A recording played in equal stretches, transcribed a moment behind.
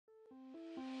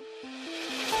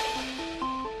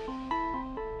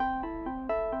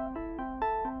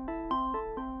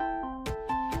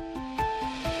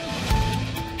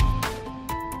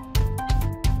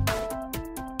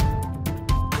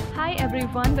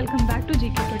everyone, welcome back to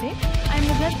GK Today. I am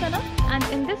Nidhar and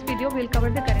in this video we'll cover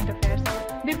the current affairs.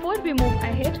 Before we move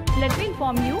ahead, let me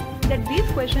inform you that these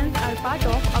questions are part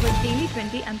of our daily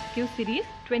 20 MCQ series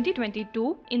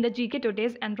 2022 in the GK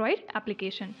Today's Android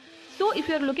application. So if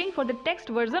you are looking for the text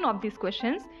version of these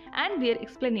questions and their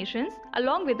explanations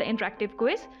along with the interactive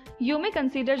quiz, you may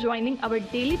consider joining our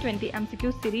daily 20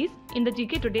 MCQ series in the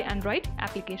GK Today Android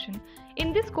application.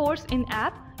 In this course in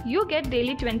app, you get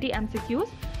daily 20 MCQs,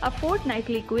 a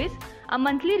fortnightly quiz, a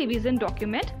monthly revision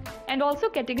document, and also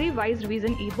category-wise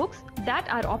revision e-books that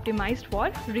are optimized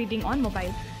for reading on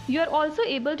mobile. You are also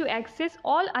able to access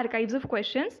all archives of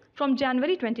questions from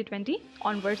January 2020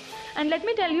 onwards. And let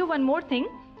me tell you one more thing.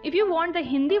 If you want the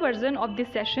Hindi version of this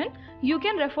session, you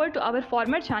can refer to our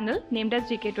former channel named as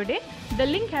GK Today. The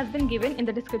link has been given in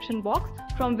the description box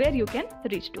from where you can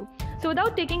reach to. So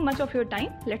without taking much of your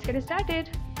time, let's get started.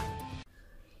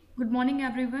 Good morning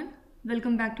everyone.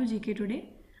 Welcome back to GK Today.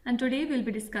 And today we'll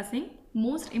be discussing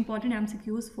most important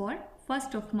MCQs for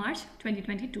 1st of March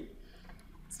 2022.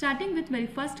 Starting with very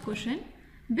first question.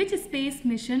 Which space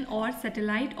mission or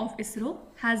satellite of ISRO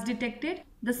has detected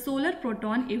the solar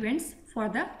proton events for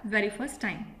the very first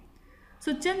time?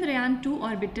 So Chandrayaan 2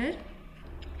 orbiter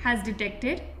has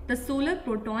detected the solar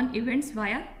proton events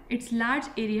via its large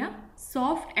area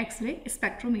soft X-ray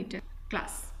spectrometer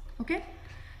class. Okay.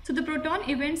 So the proton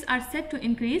events are said to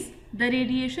increase the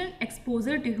radiation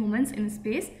exposure to humans in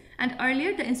space, and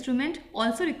earlier the instrument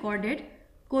also recorded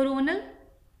coronal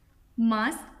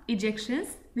mass ejections,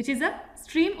 which is a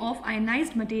stream of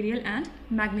ionized material and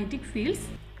magnetic fields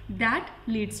that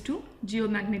leads to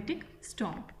geomagnetic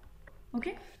storm.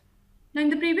 Okay. Now in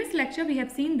the previous lecture we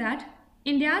have seen that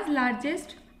India's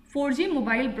largest 4G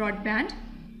mobile broadband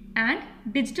and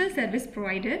digital service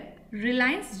provider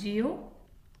Reliance Jio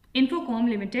Infocom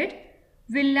Limited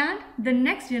will land the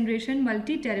next generation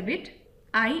multi-terabit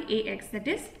IAX, that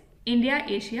is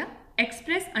India-Asia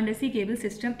Express Undersea Cable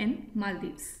System in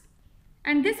Maldives.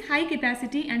 And this high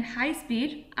capacity and high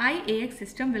speed IAX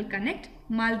system will connect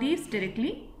Maldives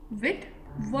directly with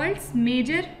world's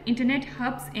major internet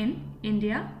hubs in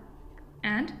India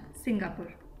and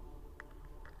Singapore.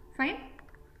 Fine.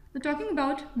 So talking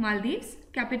about Maldives,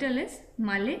 capital is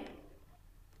Malé,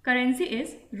 currency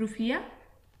is Rufiya,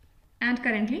 and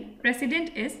currently president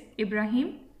is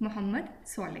Ibrahim Mohammed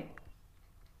Soleh.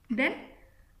 Then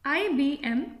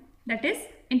IBM, that is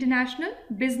International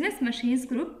Business Machines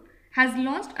Group, has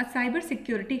launched a cyber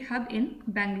security hub in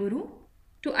Bengaluru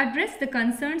to address the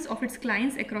concerns of its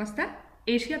clients across the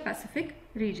Asia Pacific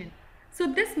region. So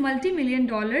this multi-million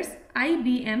dollars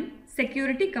IBM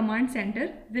Security Command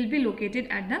Center will be located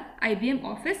at the IBM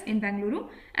office in Bengaluru,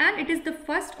 and it is the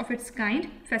first of its kind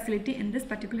facility in this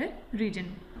particular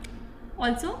region.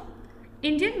 Also,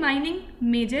 Indian mining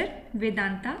major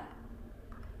Vedanta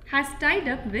has tied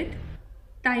up with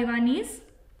Taiwanese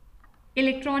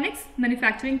electronics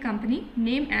manufacturing company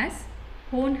named as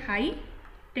Hon Hai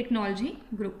Technology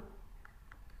Group.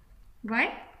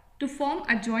 Why? To form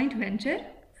a joint venture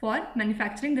for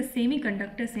manufacturing the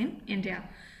semiconductors in India.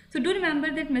 So do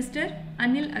remember that Mr.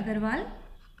 Anil Agarwal,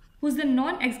 who is the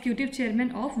non-executive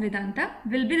chairman of Vedanta,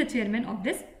 will be the chairman of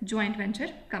this joint venture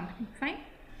company. Fine.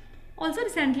 Also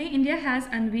recently, India has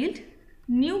unveiled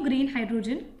new green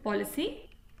hydrogen policy,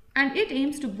 and it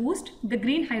aims to boost the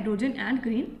green hydrogen and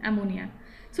green ammonia.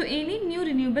 So any new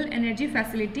renewable energy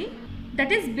facility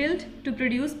that is built to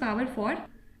produce power for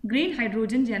green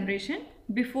hydrogen generation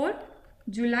before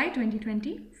July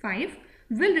 2025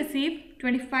 will receive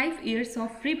 25 years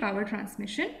of free power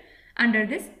transmission under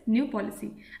this new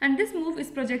policy. And this move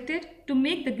is projected to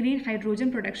make the green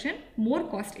hydrogen production more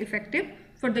cost effective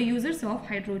for the users of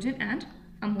hydrogen and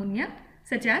ammonia,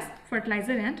 such as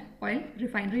fertilizer and oil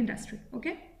refinery industry.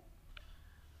 Okay.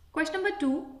 Question number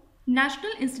 2.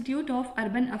 National Institute of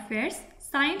Urban Affairs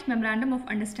signed Memorandum of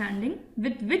Understanding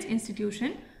with which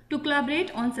institution to collaborate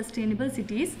on Sustainable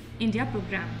Cities India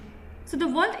program? So the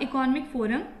World Economic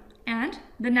Forum and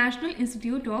the National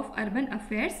Institute of Urban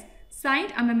Affairs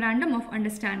signed a Memorandum of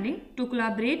Understanding to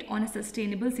collaborate on a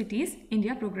Sustainable Cities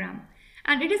India program.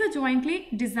 And it is a jointly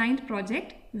designed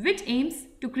project which aims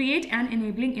to create an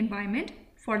enabling environment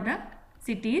for the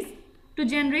cities to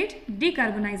generate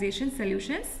decarbonization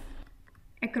solutions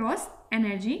across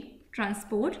energy,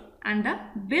 transport and the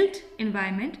built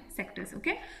environment sectors.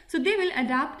 Okay, so they will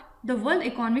adapt the World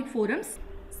Economic Forum's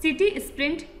city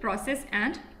sprint process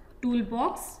and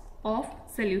toolbox of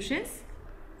solutions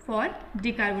for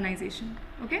decarbonization.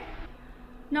 Okay.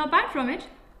 Now apart from it,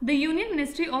 the Union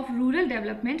Ministry of Rural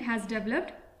Development has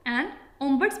developed an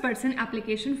ombudsperson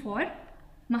application for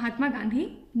Mahatma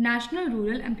Gandhi National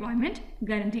Rural Employment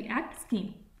Guarantee Act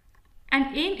scheme.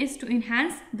 and aim is to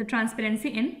enhance the transparency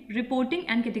in reporting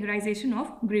and categorization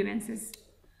of grievances.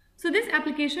 So this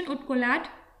application would collate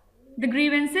the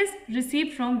grievances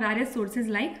received from various sources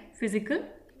like physical,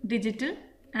 digital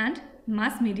and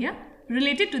mass media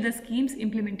related to the scheme's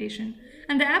implementation.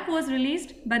 And the app was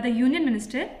released by the Union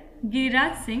Minister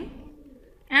Giriraj Singh,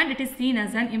 and it is seen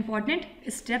as an important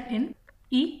step in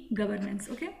e-governance.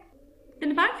 Okay.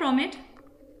 Then apart from it,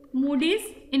 Moody's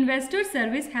Investor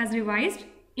Service has revised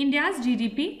India's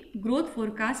GDP growth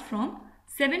forecast from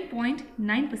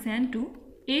 7.9% to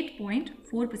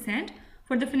 8.4%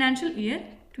 for the financial year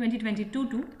 2022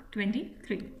 to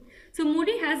 23. So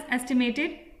Moody has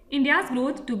estimated India's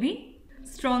growth to be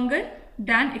stronger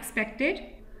than expected,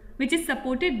 which is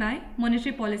supported by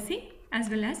monetary policy as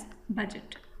well as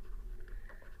budget.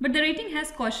 But the rating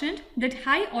has cautioned that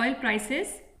high oil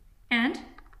prices and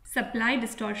supply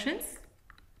distortions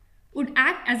would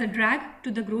act as a drag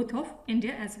to the growth of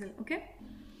India as well. Okay.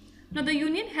 Now the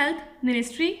Union Health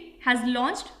Ministry has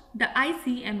launched the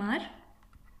ICMR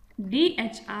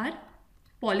DHR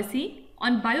policy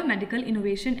on biomedical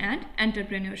innovation and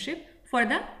entrepreneurship for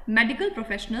the medical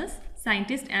professionals,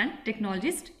 scientists and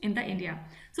technologists in the India.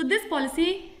 So this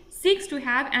policy seeks to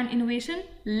have an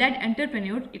innovation-led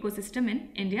entrepreneur ecosystem in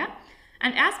India,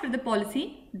 and as per the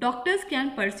policy, doctors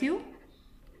can pursue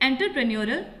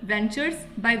entrepreneurial ventures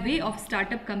by way of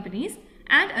startup companies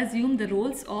and assume the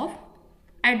roles of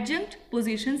adjunct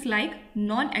positions like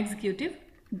non-executive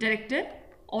director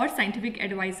or scientific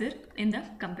advisor in the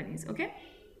companies. Okay.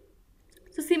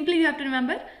 So simply you have to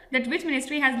remember that which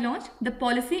ministry has launched the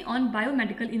policy on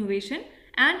biomedical innovation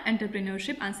and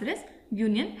entrepreneurship. Answer is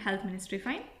Union Health Ministry.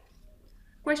 Fine.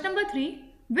 Question number 3.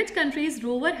 Which country's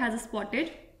rover has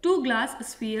spotted 2 glass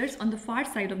spheres on the far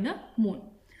side of the moon?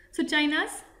 So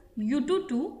China's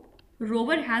U22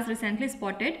 rover has recently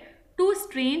spotted 2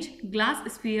 strange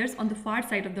glass spheres on the far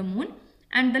side of the moon,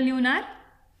 and the lunar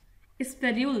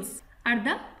spherules are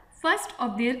the first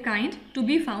of their kind to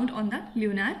be found on the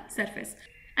lunar surface.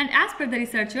 And as per the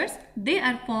researchers, they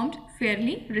are formed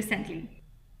fairly recently.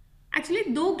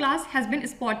 Actually, though glass has been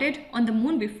spotted on the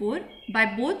moon before by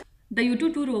both the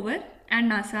U22 rover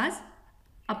and NASA's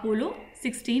Apollo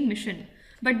 16 mission,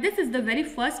 but this is the very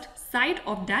first sight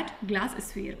of that glass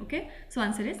sphere. Okay, so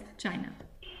answer is China.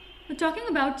 Now talking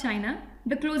about China,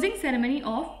 the closing ceremony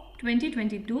of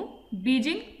 2022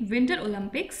 Beijing Winter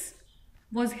Olympics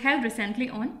was held recently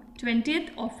on 20th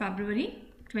of February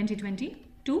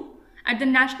 2022 at the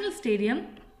National Stadium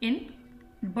in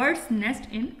Bird's Nest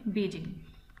in Beijing.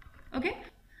 Okay,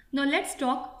 now let's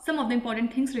talk some of the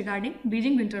important things regarding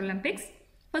Beijing Winter Olympics.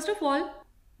 First of all,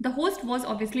 the host was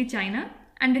obviously China,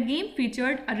 and the game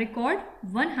featured a record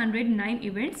 109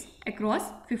 events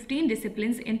across 15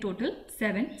 disciplines, in total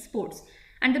 7 sports.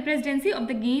 And the presidency of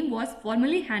the game was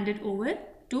formally handed over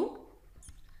to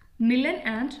Milan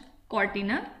and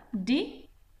Cortina di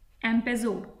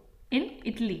Ampezzo in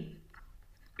Italy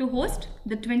to host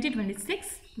the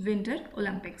 2026 Winter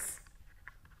Olympics.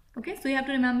 Okay, so you have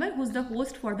to remember who's the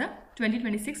host for the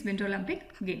 2026 Winter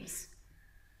Olympic Games.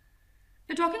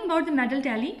 Now talking about the medal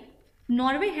tally,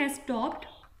 Norway has topped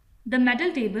the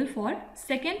medal table for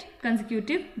 2nd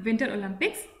consecutive Winter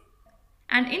Olympics,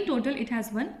 and in total it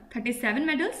has won 37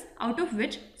 medals, out of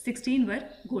which 16 were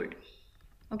gold.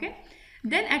 Okay,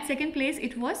 then at 2nd place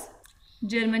it was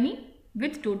Germany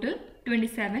with total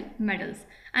 27 medals,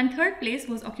 and 3rd place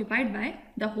was occupied by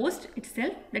the host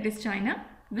itself, that is China,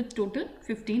 with total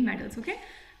 15 medals. Okay,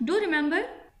 do remember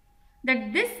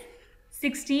that this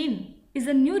 16 is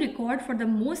a new record for the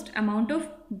most amount of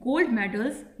gold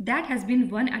medals that has been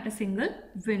won at a single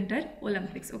Winter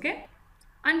Olympics. Okay,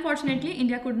 unfortunately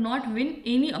India could not win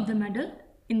any of the medal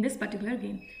in this particular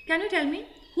game. Can you tell me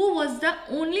who was the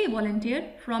only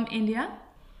volunteer from India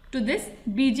to this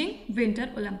Beijing Winter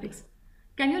Olympics?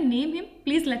 Can you name him?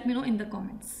 Please let me know in the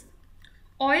comments.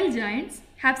 Oil giants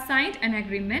have signed an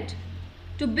agreement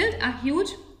to build a huge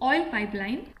oil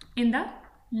pipeline in the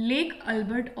Lake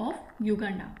Albert of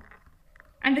Uganda.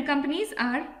 And the companies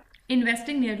are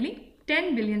investing nearly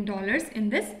 $10 billion in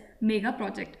this mega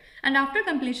project. And after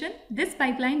completion, this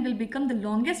pipeline will become the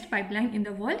longest pipeline in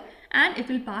the world, and it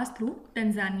will pass through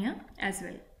Tanzania as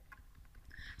well.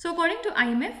 So according to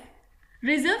IMF,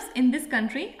 reserves in this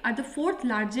country are the 4th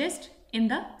largest in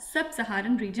the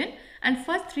sub-Saharan region, and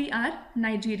first 3 are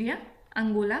Nigeria,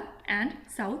 Angola and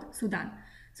South Sudan.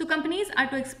 So companies are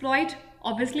to exploit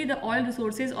obviously the oil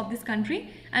resources of this country,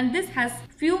 and this has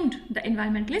fumed the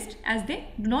environmentalists as they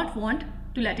do not want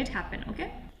to let it happen.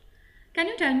 Okay, can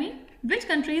you tell me which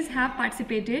countries have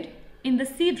participated in the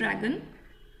Sea Dragon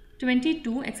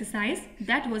 22 exercise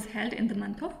that was held in the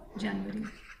month of January?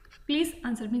 Please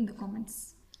answer me in the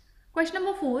comments. Question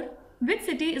number 4. Which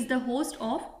city is the host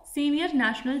of Senior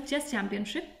National Chess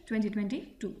Championship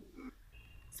 2022?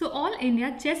 So All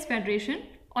India Chess Federation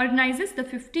organizes the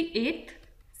 58th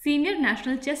Senior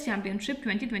National Chess Championship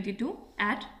 2022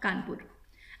 at Kanpur,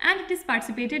 and it is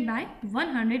participated by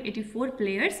 184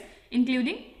 players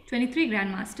including 23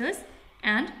 grandmasters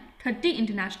and 30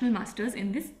 international masters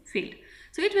in this field.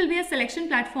 So it will be a selection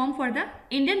platform for the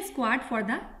Indian squad for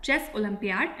the Chess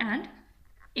Olympiad and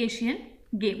Asian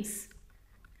Games.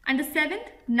 And the 7th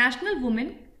National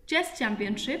Women Chess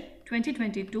Championship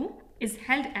 2022 is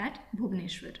held at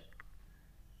Bhubaneswar.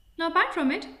 Now apart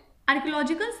from it,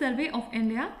 Archaeological Survey of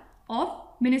India of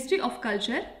Ministry of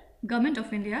Culture, Government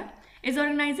of India is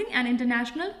organizing an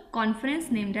international conference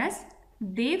named as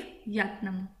Dev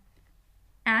Yatnam,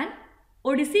 an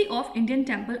Odyssey of Indian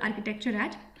temple architecture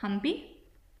at Hampi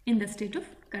in the state of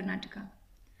Karnataka.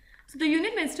 So the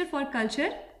Union Minister for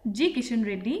Culture, G. Kishan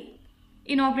Reddy,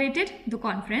 inaugurated the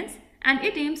conference, and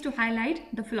it aims to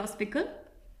highlight the philosophical,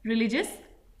 religious,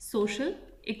 social,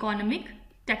 economic,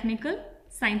 technical,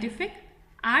 scientific,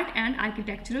 art and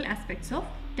architectural aspects of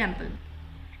temple.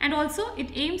 And also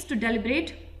it aims to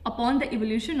deliberate upon the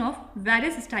evolution of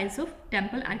various styles of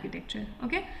temple architecture.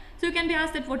 Okay, so you can be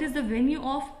asked that what is the venue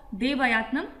of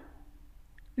Devayatnam,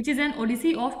 which is an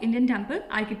Odyssey of Indian Temple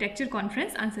Architecture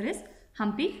Conference? Answer is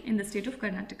Hampi in the state of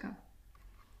Karnataka.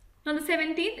 Now the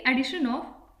 17th edition of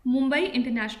Mumbai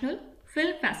International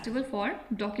Film Festival for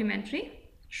Documentary,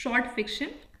 Short Fiction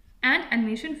and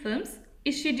Animation Films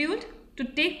is scheduled to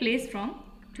take place from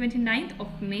 29th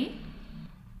of May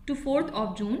to 4th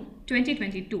of June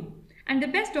 2022. And the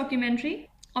best documentary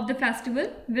of the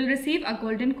festival will receive a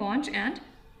golden conch and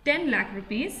 10 lakh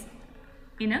rupees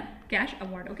in a cash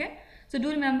award. Okay, so do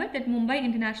remember that Mumbai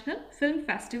International Film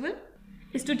Festival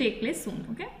is to take place soon.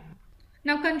 Okay,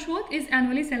 now Kanchot is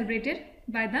annually celebrated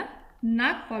by the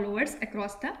Nag followers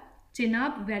across the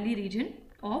Chenab Valley region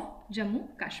of Jammu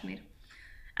Kashmir.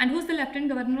 And who is the Lieutenant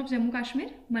Governor of Jammu Kashmir?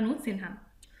 Manoj Sinha.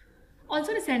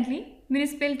 Also recently,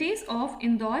 municipalities of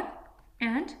Indore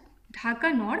and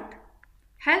Dhaka North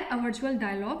held a virtual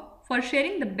dialogue for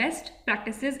sharing the best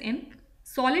practices in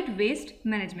solid waste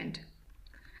management.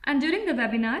 And during the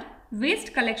webinar,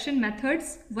 waste collection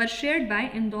methods were shared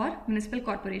by Indore Municipal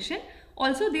Corporation.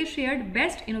 Also, they shared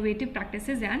best innovative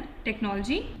practices and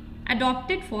technology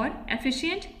adopted for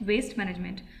efficient waste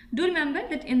management. Do remember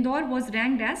that Indore was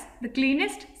ranked as the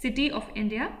cleanest city of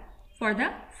India for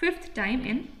the 5th time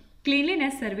in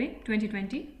Cleanliness Survey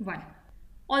 2021.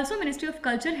 Also, Ministry of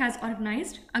Culture has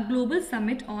organized a global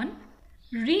summit on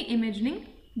reimagining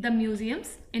the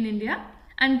museums in India,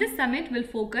 and this summit will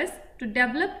focus to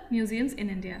develop museums in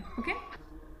India. Okay.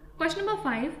 Question number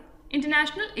 5.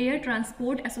 International Air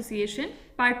Transport Association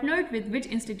partnered with which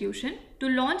institution to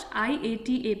launch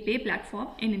IATA Pay platform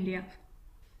in India?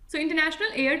 So International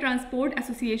Air Transport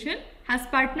Association has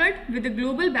partnered with the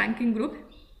global banking group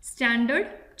Standard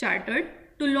Chartered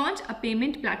to launch a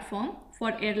payment platform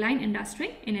for airline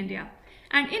industry in India.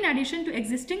 And in addition to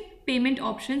existing payment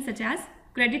options such as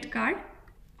credit card,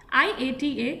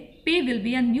 IATA Pay will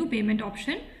be a new payment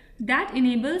option that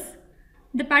enables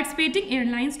the participating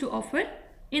airlines to offer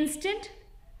instant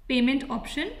payment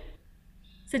option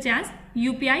such as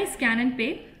UPI Scan and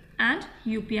Pay and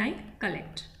UPI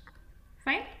Collect.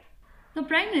 Fine. The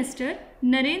Prime Minister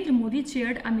Narendra Modi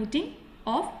chaired a meeting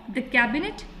of the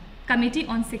Cabinet Committee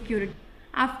on Security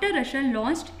after Russia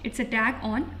launched its attack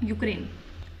on Ukraine.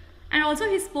 And also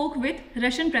he spoke with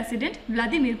Russian President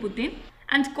Vladimir Putin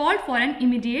and called for an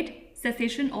immediate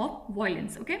cessation of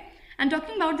violence. Okay. And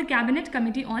talking about the Cabinet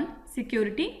Committee on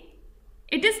Security,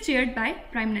 it is chaired by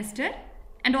Prime Minister,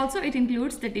 and also it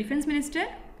includes the Defense Minister,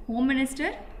 Home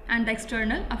Minister and the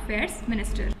External Affairs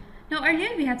Minister. Now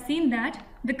earlier we have seen that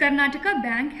the Karnataka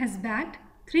Bank has bagged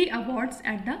 3 awards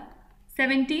at the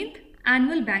 17th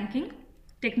Annual Banking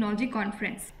Technology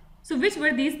Conference. So which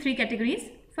were these 3 categories?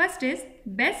 First is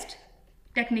Best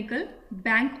Technical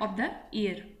Bank of the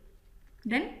Year.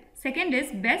 Then second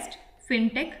is Best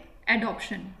FinTech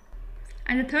Adoption.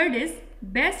 And the third is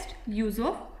Best Use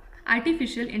of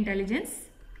Artificial Intelligence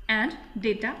and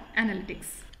Data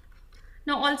Analytics.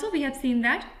 Now also we have seen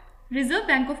that Reserve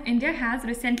Bank of India has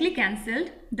recently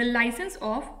cancelled the license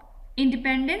of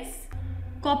Independence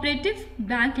Cooperative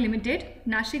Bank Limited,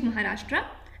 Nashik, Maharashtra,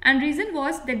 and reason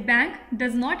was that bank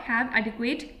does not have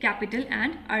adequate capital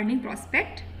and earning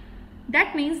prospect.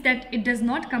 That means that it does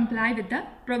not comply with the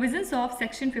provisions of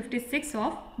Section 56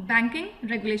 of Banking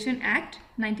Regulation Act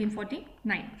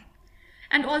 1949.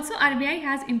 And also RBI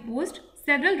has imposed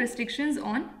several restrictions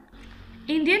on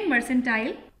Indian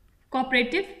Mercantile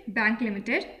Cooperative Bank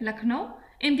Limited, Lucknow,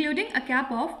 including a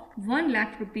cap of 1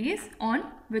 lakh rupees on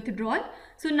withdrawal.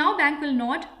 So now bank will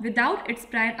not, without its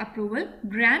prior approval,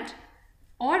 grant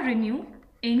or renew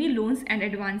any loans and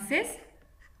advances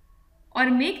or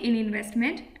make any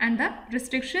investment, and the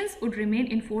restrictions would remain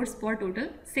in force for total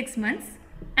 6 months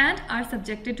and are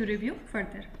subjected to review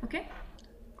further. Okay.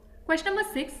 Question number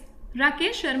 6.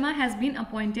 Rakesh Sharma has been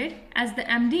appointed as the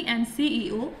MD and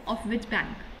CEO of which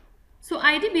bank? So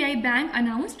IDBI Bank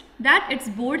announced that its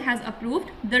board has approved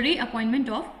the reappointment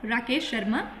of Rakesh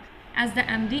Sharma as the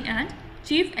MD and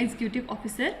Chief Executive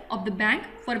Officer of the bank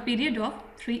for a period of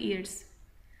 3 years.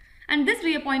 And this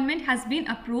reappointment has been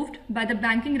approved by the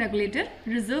banking regulator,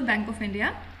 Reserve Bank of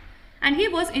India, and he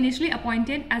was initially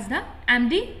appointed as the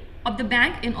MD of the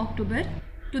bank in October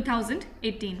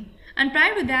 2018. And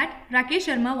prior to that, Rakesh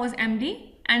Sharma was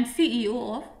MD and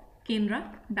CEO of Canara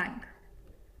Bank.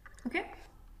 Okay.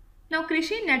 Now,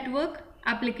 Krishi Network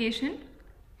application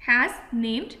has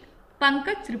named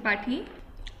Pankaj Tripathi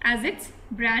as its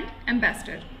brand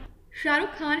ambassador. Shah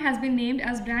Rukh Khan has been named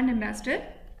as brand ambassador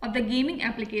of the gaming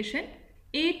application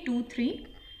A23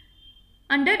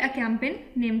 under a campaign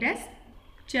named as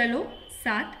Chalo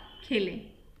Saath Khele.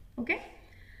 Okay.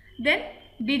 Then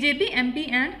BJP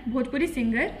MP and Bhojpuri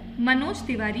singer Manoj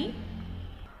Tiwari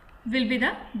will be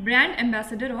the brand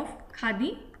ambassador of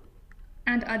Khadi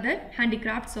and other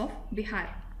handicrafts of Bihar.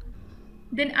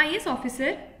 Then IAS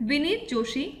officer Vineet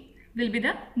Joshi will be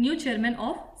the new chairman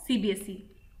of CBSE,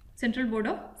 Central Board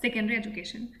of Secondary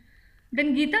Education.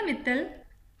 Then Geeta Mittal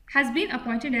has been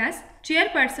appointed as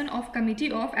chairperson of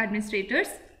Committee of Administrators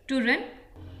to run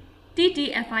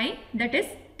TTFI, that is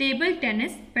Table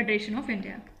Tennis Federation of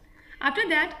India. After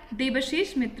that,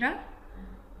 Debashish Mitra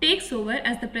takes over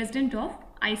as the president of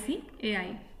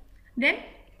ICAI. Then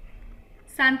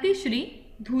Santi Shri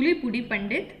Dhulipudi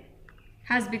Pandit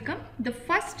has become the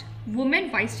first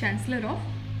woman vice chancellor of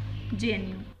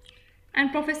JNU.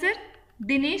 And Professor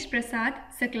Dinesh Prasad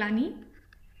Saklani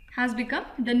has become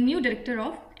the new director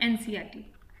of NCERT.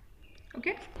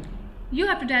 Okay. You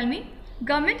have to tell me,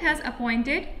 government has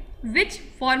appointed which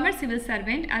former civil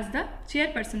servant as the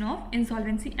chairperson of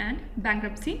Insolvency and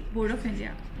Bankruptcy Board of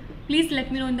India? Please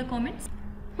let me know in the comments.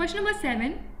 Question number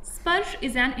 7. SPARSH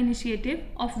is an initiative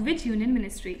of which union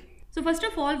ministry? So first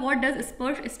of all, what does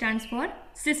SPARSH stands for?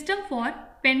 System for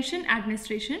Pension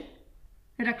Administration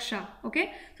Raksha.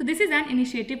 Okay. So this is an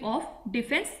initiative of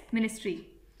Defense Ministry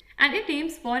and it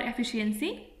aims for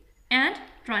efficiency and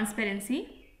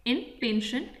transparency in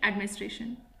pension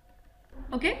administration.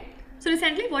 Okay. So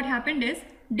recently what happened is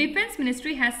Defense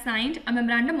Ministry has signed a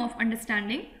memorandum of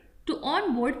understanding to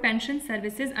onboard pension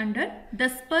services under the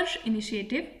SPARSH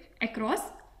initiative across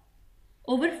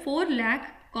over 4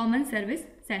 lakh common service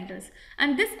centers,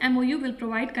 and this MOU will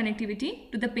provide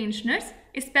connectivity to the pensioners,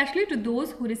 especially to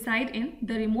those who reside in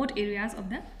the remote areas of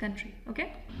the country.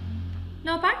 Okay.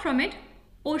 Now apart from it,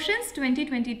 Oceans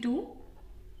 2022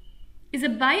 is a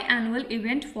biannual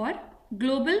event for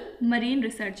global marine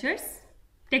researchers,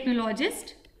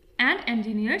 technologists and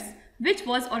engineers, which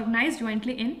was organized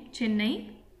jointly in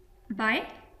Chennai by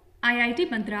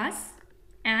IIT Madras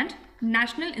and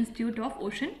National Institute of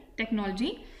Ocean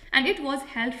Technology, and it was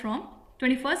held from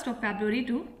 21st of February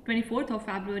to 24th of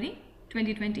February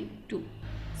 2022.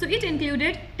 So it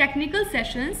included technical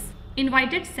sessions,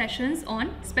 invited sessions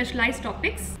on specialized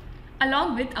topics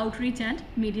along with outreach and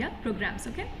media programs.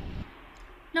 Okay.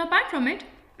 Now apart from it,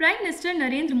 Prime Minister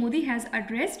Narendra Modi has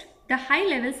addressed the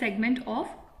high-level segment of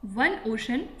One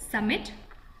Ocean Summit,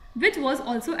 which was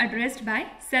also addressed by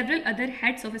several other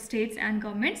heads of states and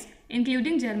governments,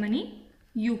 including Germany,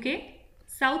 UK,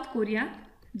 South Korea,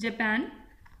 Japan,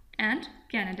 and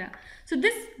Canada. So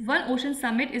this One Ocean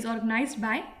Summit is organized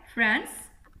by France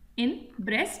in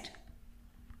Brest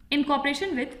in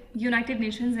cooperation with United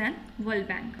Nations and World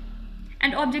Bank.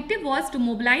 And objective was to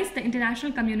mobilize the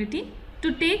international community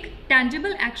to take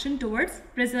tangible action towards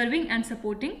preserving and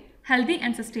supporting healthy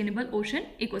and sustainable ocean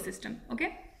ecosystem.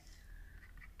 Okay.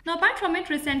 Now apart from it,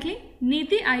 recently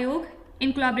Niti Aayog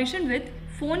in collaboration with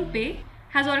PhonePe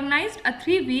has organized a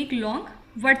 3-week long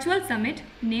virtual summit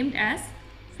named as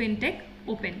FinTech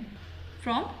Open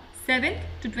from 7th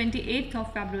to 28th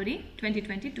of February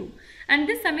 2022. And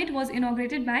this summit was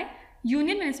inaugurated by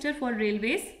Union Minister for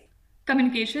Railways,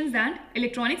 Communications and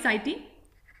Electronics IT,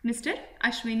 Mr.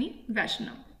 Ashwini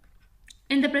Vaishnaw,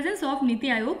 in the presence of Niti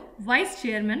Aayog Vice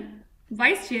Chairman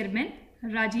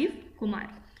Rajiv Kumar.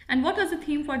 And what was the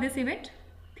theme for this event?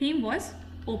 Theme was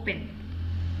Open.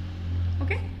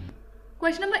 Okay.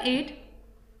 Question number 8.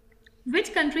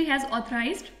 Which country has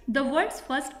authorized the world's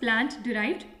first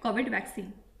plant-derived COVID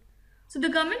vaccine? So the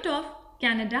government of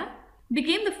Canada,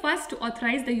 became the first to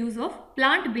authorize the use of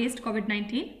plant-based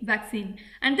COVID-19 vaccine.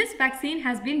 And this vaccine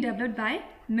has been developed by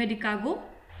Medicago,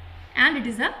 and it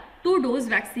is a 2-dose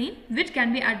vaccine which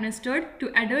can be administered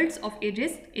to adults of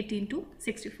ages 18 to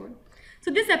 64.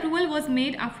 So this approval was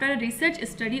made after a research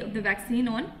study of the vaccine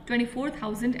on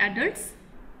 24,000 adults,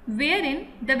 wherein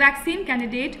the vaccine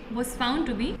candidate was found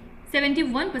to be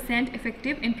 71%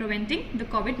 effective in preventing the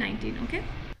COVID-19. Okay.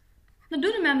 Now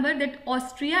do remember that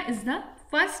Austria is the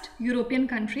first European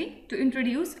country to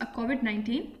introduce a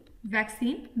COVID-19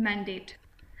 vaccine mandate.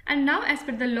 And now, as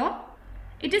per the law,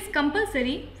 it is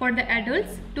compulsory for the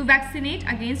adults to vaccinate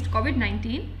against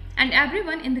COVID-19, and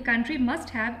everyone in the country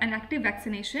must have an active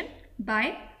vaccination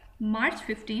by March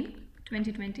 15,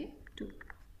 2022.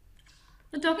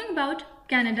 Now talking about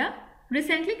Canada,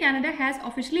 recently Canada has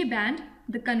officially banned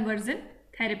the conversion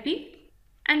therapy,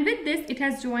 and with this it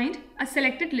has joined a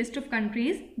selected list of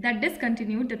countries that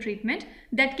discontinued the treatment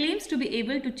that claims to be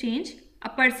able to change a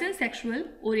person's sexual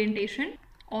orientation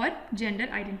or gender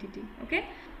identity. Okay.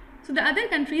 So the other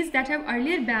countries that have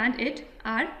earlier banned it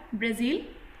are Brazil,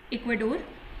 Ecuador,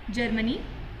 Germany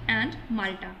and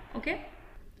Malta. Okay.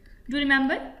 Do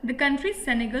remember, the country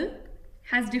Senegal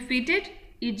has defeated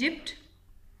Egypt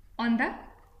on the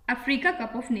Africa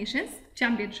Cup of Nations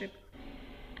Championship,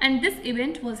 and this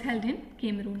event was held in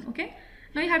Cameroon. Okay.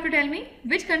 Now you have to tell me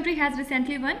which country has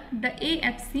recently won the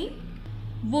AFC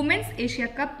Women's Asia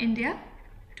Cup India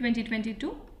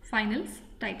 2022 finals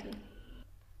title.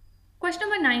 Question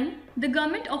number 9. The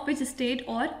government of which state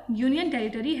or union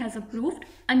territory has approved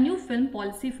a new film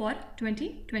policy for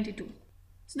 2022?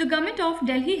 So the government of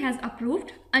Delhi has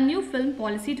approved a new film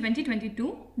policy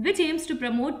 2022 which aims to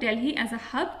promote Delhi as a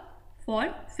hub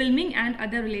for filming and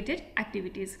other related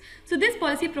activities. So this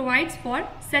policy provides for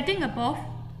setting up of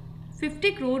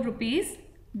 50 crore rupees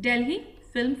Delhi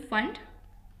Film Fund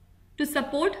to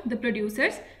support the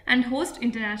producers and host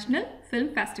international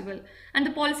film festival, and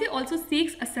the policy also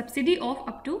seeks a subsidy of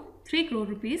up to 3 crore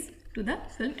rupees to the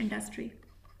film industry.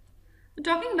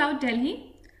 Talking about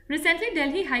Delhi, recently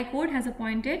Delhi High Court has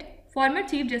appointed former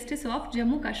Chief Justice of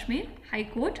Jammu Kashmir High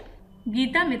Court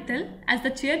Geeta Mittal as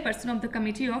the chairperson of the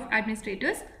Committee of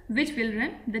Administrators which will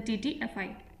run the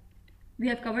TTFI. We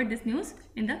have covered this news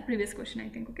in the previous question, I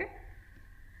think. Okay.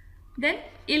 Then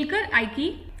Ilkar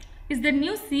Aiki is the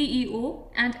new CEO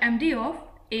and MD of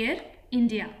Air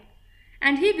India,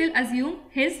 and he will assume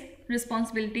his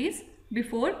responsibilities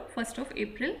before 1st of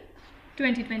April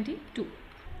 2022.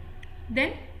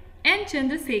 Then N.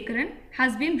 Chandrasekaran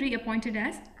has been reappointed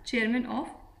as chairman of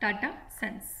Tata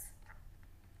Sons.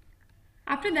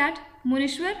 After that,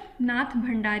 Munishwar Nath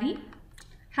Bhandari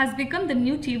has become the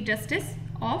new Chief Justice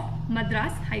of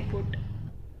Madras High Court.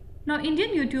 Now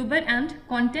Indian YouTuber and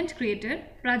content creator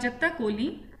Prajakta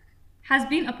Kohli has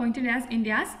been appointed as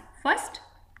India's first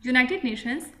United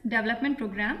Nations Development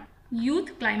Programme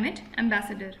Youth Climate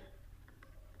Ambassador.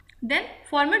 Then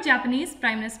former Japanese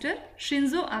Prime Minister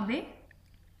Shinzo Abe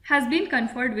has been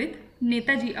conferred with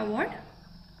Netaji Award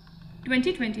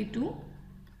 2022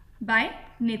 by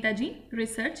Netaji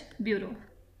Research Bureau.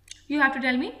 You have to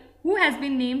tell me who has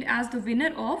been named as the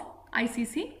winner of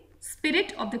ICC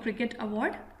Spirit of the Cricket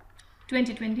Award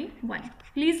 2021.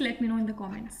 Please let me know in the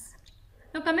comments.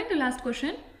 Now coming to last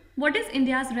question, what is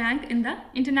India's rank in the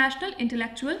International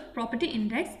Intellectual Property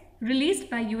Index released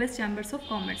by US Chambers of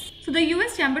Commerce? So the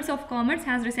US Chambers of Commerce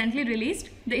has recently released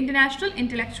the International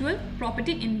Intellectual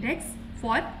Property Index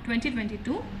for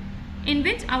 2022, in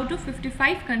which out of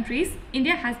 55 countries,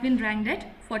 India has been ranked at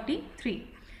 43.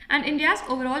 And India's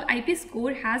overall IP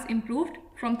score has improved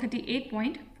from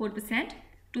 38.4%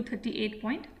 to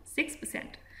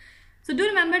 38.6%. So do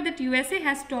remember that USA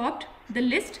has topped the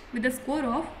list with a score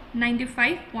of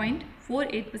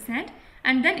 95.48%,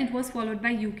 and then it was followed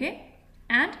by UK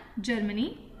and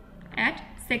Germany at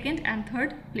 2nd and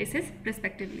 3rd places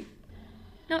respectively.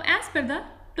 Now as per the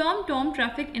TomTom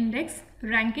Traffic Index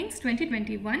Rankings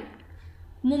 2021,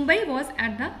 Mumbai was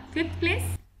at the 5th place,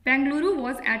 Bengaluru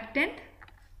was at 10th,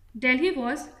 Delhi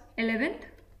was 11th,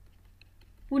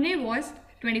 Pune was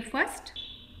 21st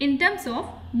in terms of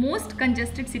most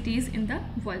congested cities in the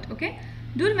world. Okay,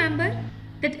 do remember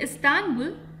that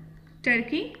Istanbul,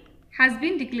 Turkey has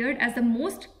been declared as the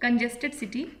most congested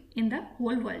city in the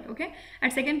whole world. Okay,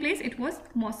 at 2nd place it was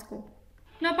Moscow.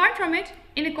 Now apart from it,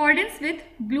 in accordance with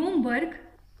Bloomberg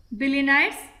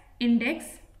Billionaires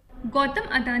Index, Gautam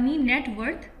Adani net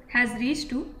worth has reached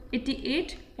to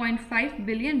 $88.5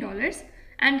 billion,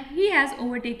 and he has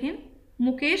overtaken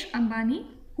Mukesh Ambani,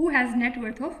 who has net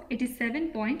worth of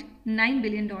 $87.9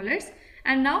 billion,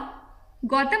 and now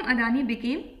Gautam Adani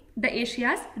became the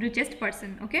Asia's richest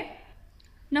person. Okay.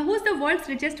 Now, who's the world's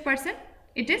richest person?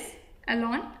 It is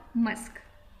Elon Musk.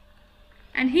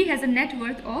 And he has a net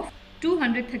worth of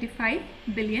 $235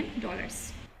 billion.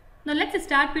 Now, let's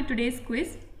start with today's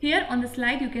quiz. Here on the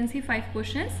slide, you can see 5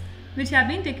 questions which have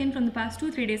been taken from the past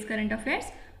 2-3 days current affairs.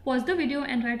 Pause the video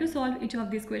and try to solve each of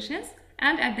these questions.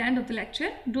 And at the end of the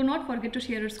lecture, do not forget to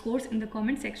share your scores in the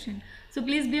comment section. So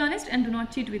please be honest and do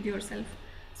not cheat with yourself.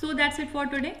 So that's it for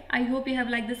today. I hope you have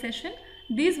liked the session.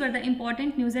 These were the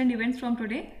important news and events from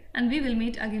today, and we will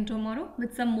meet again tomorrow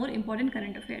with some more important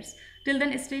current affairs. Till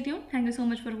then, stay tuned. Thank you so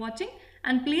much for watching,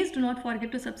 and please do not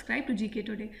forget to subscribe to GK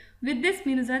Today. With this,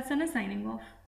 me Nuzhat Sana signing off.